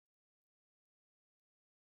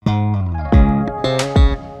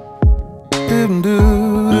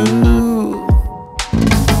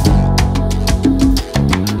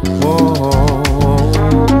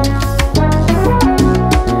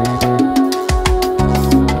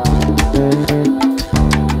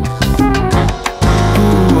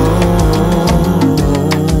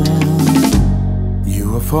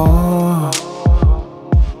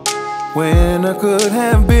When I could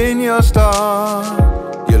have been your star,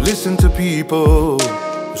 you listen to people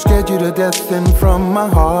who scared you to death, and from my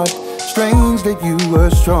heart, strange that you were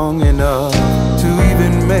strong enough to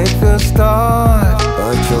even make a start.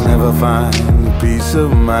 But you'll never find peace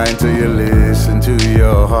of mind till you listen to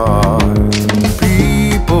your heart.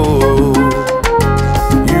 People,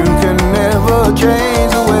 you can never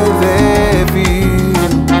change the way they feel.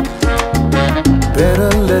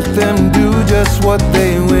 Better let them do just what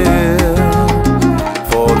they will,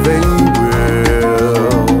 for they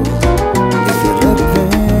will. If you let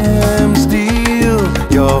them steal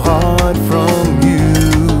your heart from you,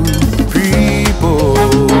 people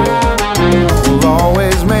will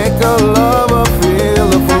always make a lover feel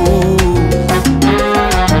a fool.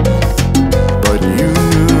 But you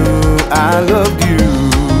knew I loved you.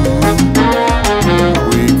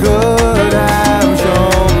 We could have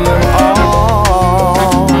shown them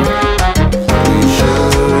all. We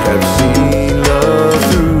should have seen love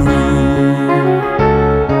through.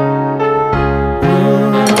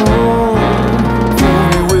 Fool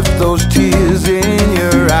me with those tears in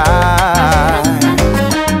your eyes.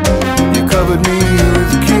 You covered me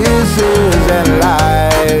with kisses and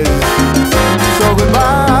lies. So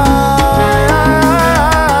goodbye,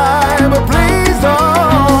 but please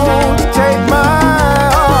don't take my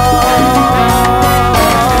heart.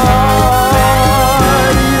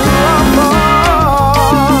 You are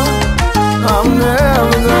far. I'm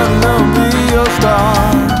never gonna be your star.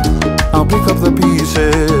 I'll pick up the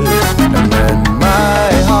pieces and mend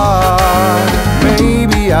my heart.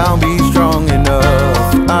 Maybe I'll be strong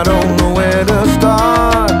enough. I don't know where to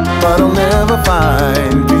start, but I'll never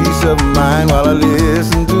find peace of mind while I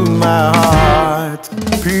listen to my heart.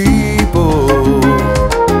 People,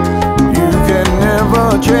 you can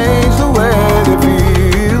never change the way they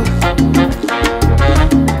feel.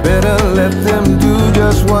 Better let them do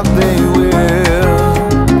just what they will,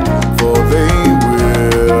 for they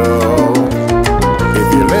will. If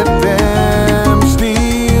you let them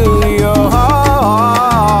steal your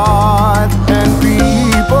heart, and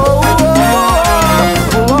people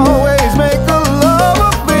will always make a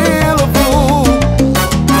lover feel a fool.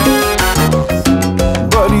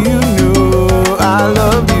 But you knew I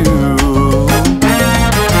loved you.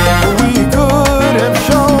 We could have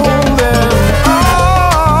shown them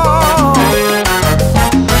all.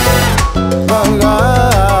 La, la,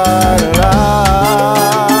 la.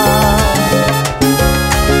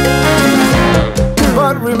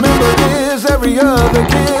 But remember this, every other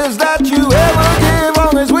kiss that you ever give,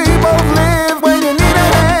 long as we both live. When you need a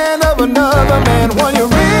hand of another man, one you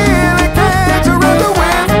really can't surrender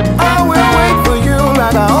with, I will wait for you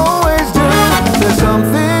like I always do. There's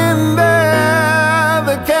something there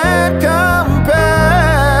that can't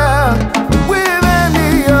compare with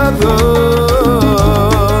any other.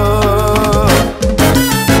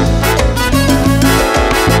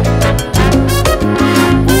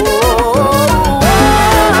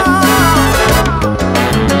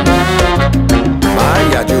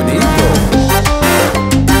 Vaya, Junito.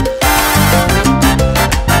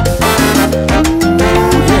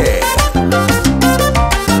 Yeah.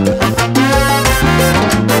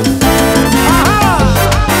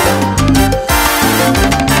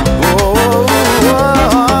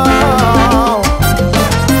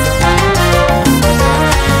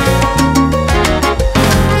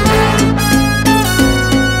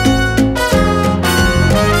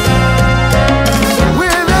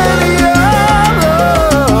 With any other,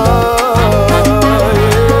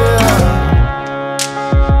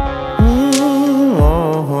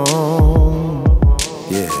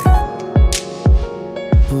 yeah.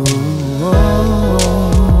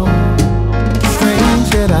 Strange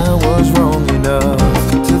that I was wrong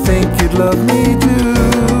enough to think you'd love me too.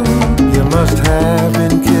 You must have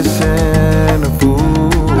been kissing a fool.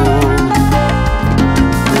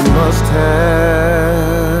 You must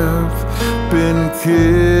have been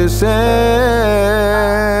kissing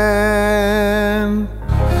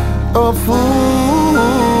a fool.